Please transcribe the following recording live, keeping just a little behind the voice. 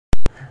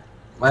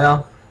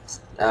Well,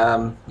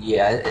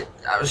 yeah,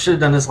 I should have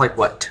done this like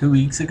what 2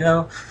 weeks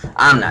ago.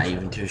 I'm not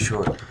even too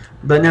sure,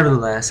 but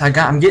nevertheless,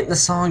 I'm getting the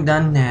song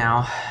done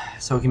now,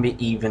 so it can be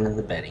even in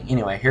the betting.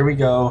 Anyway, here we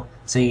go,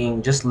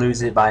 singing "Just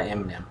Lose It" by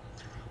Eminem.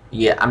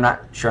 Yeah, I'm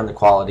not sure on the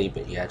quality,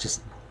 but yeah,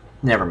 just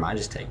never mind,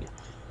 just take it.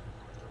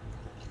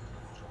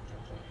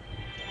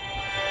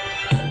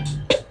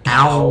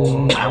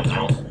 Ow, ow,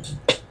 ow,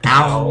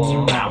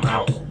 ow, ow,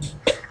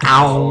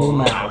 ow,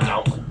 ow,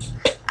 ow,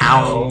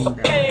 ow.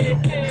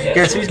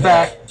 Guess who's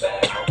back?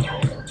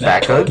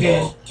 Back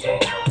again.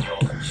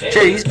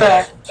 She's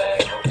back.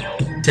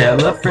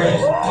 Tell a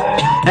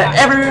friend.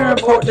 Everyone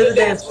report to the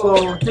dance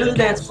floor. To the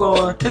dance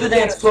floor. To the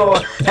dance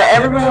floor.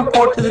 Everyone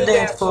report to the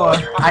dance floor.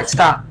 Alright,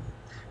 stop.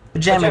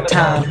 Pajama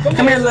time.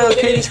 Come here, little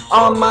kitties,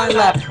 on my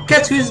lap.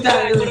 Guess who's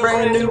got a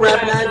brand new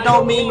rap? And I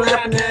don't mean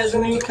rapping as a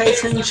new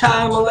case in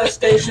child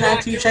molestation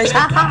act to chase.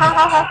 Ha ha ha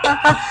ha ha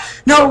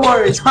ha. No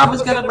worries,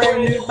 Papa's got a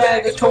brand new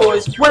bag of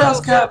toys. What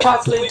else can I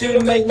possibly do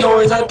to make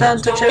noise? I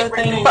done touch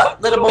everything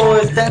but little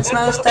boys. That's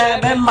not a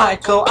stab at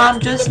Michael. I'm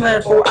just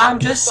metaphor, I'm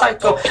just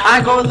psycho.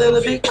 I go a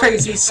little bit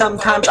crazy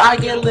sometimes. I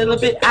get a little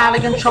bit out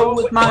of control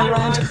with my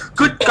rhymes.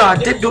 Good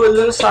God, did do a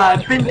little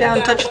slide. Bend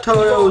down, touch your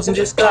toes, and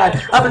just glide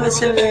up in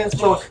the dance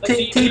floor.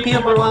 TP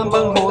up around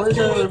bunghole,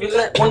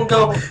 let one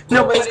go.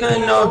 Nobody's gonna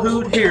know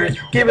who'd hear it.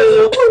 Give it a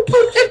little poop,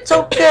 poop, it's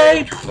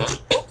okay.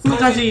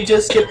 Sometimes you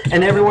just skip,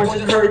 and everyone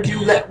just heard you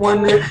let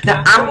one rip.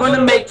 Now I'm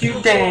gonna make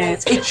you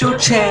dance. It's your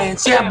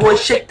chance. Yeah, boy,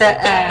 shake that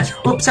ass.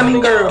 Oops, I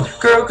mean girl,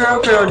 girl, girl,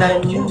 girl.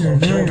 Now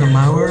you're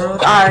my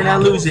world. Alright, now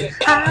lose it.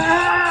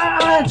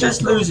 Ah,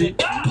 just lose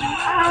it.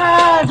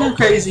 Ah, go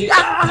crazy.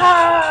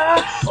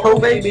 Ah, oh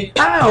baby.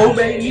 Ah, oh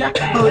baby.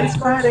 Oh, it's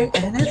Friday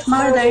and it's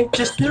my day.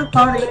 Just to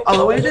party all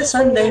the way to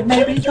Sunday,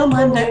 maybe till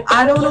Monday.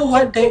 I don't know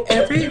what day.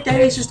 Every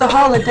day is just a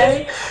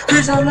holiday.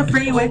 Cruise on the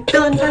freeway,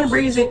 feeling kinda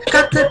breezy.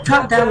 Got the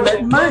top down,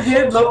 letting my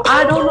hair blow.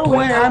 I don't know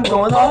where I'm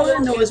going. All I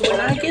know is when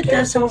I get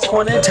there, someone's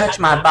going to touch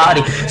my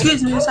body.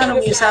 Excuse me, I don't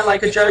mean to sound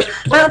like a jerk,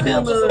 but I feel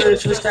a little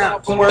rich just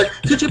out from work.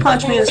 Could you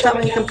punch me in the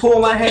stomach and pull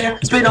my hair?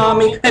 Spit on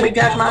me, maybe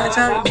got my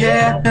time.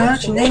 Yeah, now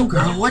what's your name,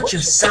 girl? What's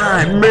your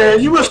sign? Man,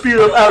 you must be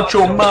out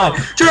your mind.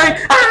 Drink,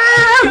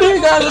 dear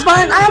God, it's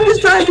fine. I'm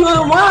just trying to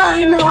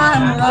unwind. No,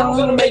 I'm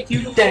gonna make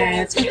you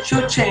dance. It's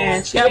your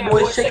chance. Yeah,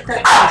 boy, shake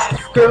that ass.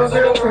 Girl,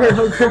 girl, girl,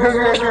 girl,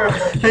 girl, girl.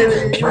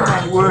 Hey, you're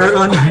my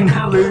world,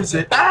 and lose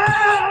it.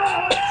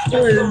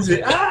 Lose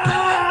it.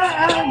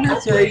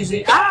 That's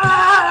crazy.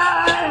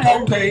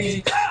 I'm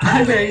crazy.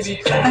 I'm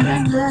crazy.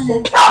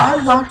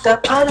 I walked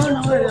up. I don't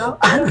know what else.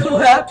 I don't know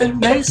what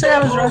happened. They said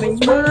I was running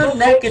butt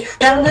naked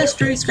down the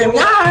street screaming.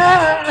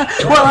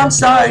 Well, I'm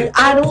sorry.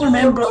 I don't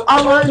remember.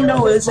 All I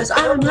know is this.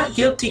 I'm not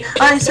guilty.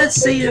 I said,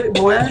 see it,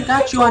 boy. I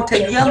got you on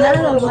tape. Yelling at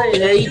a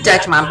lady. You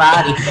touch my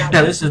body.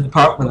 Now, this is the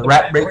part when the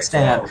rap breaks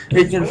down.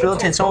 You can feel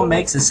it and someone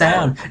makes a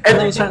sound.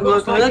 Everything's starting to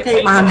look like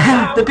a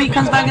man. The beat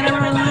comes back and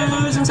everyone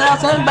loses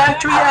themselves and back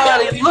to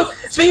reality. Look,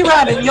 it's me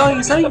rapping. Yo,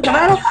 you say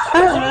tomato?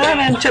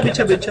 I'm chubby,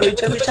 chubby, chubby,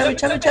 chubby, chubby,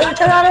 chubby, chubby,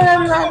 chubby,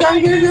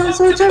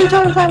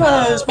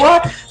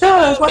 what?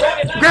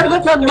 Grab the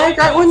blood and make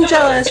that one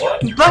jealous.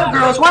 Black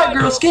girls, white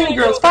girls, skinny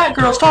girls, fat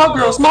girls, tall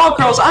girls, small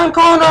girls. I'm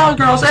calling all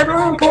girls.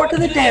 Everyone report to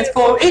the dance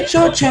floor. It's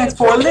your chance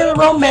for a little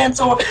romance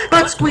or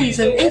butt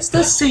squeezing. It's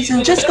the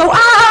season. Just go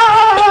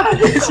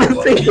It's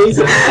the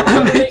season.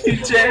 I make you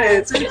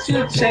dance. It's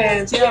your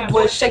chance. Yeah,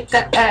 boy, shake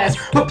that ass.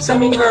 Whoops, I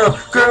mean girl,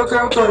 girl,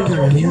 girl,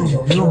 girl.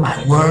 You're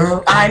my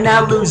world. I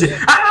now lose it.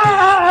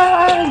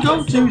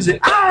 Go lose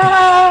it.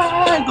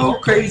 Go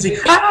crazy.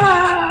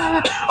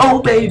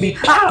 Oh baby.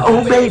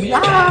 Oh baby.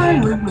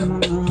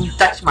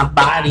 Touch my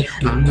body.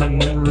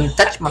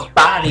 Touch my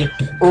body.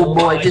 Oh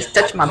boy, just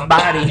touch my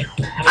body.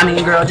 I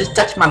mean, girl, just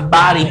touch my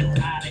body.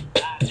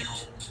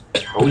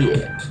 Oh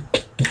yeah.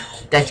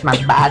 Touch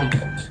my body.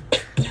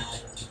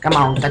 Come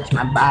on, touch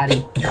my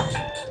body.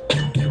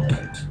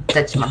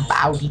 Touch my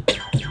body.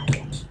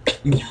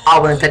 You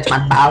all wanna touch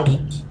my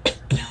body.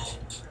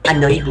 I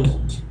know you do.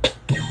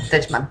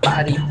 Touch my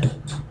body.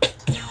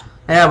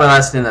 Yeah, but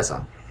let's do that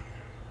song.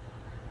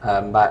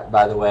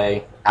 By the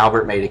way,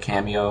 Albert made a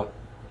cameo.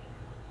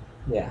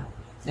 Yeah.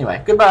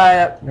 Anyway,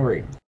 goodbye.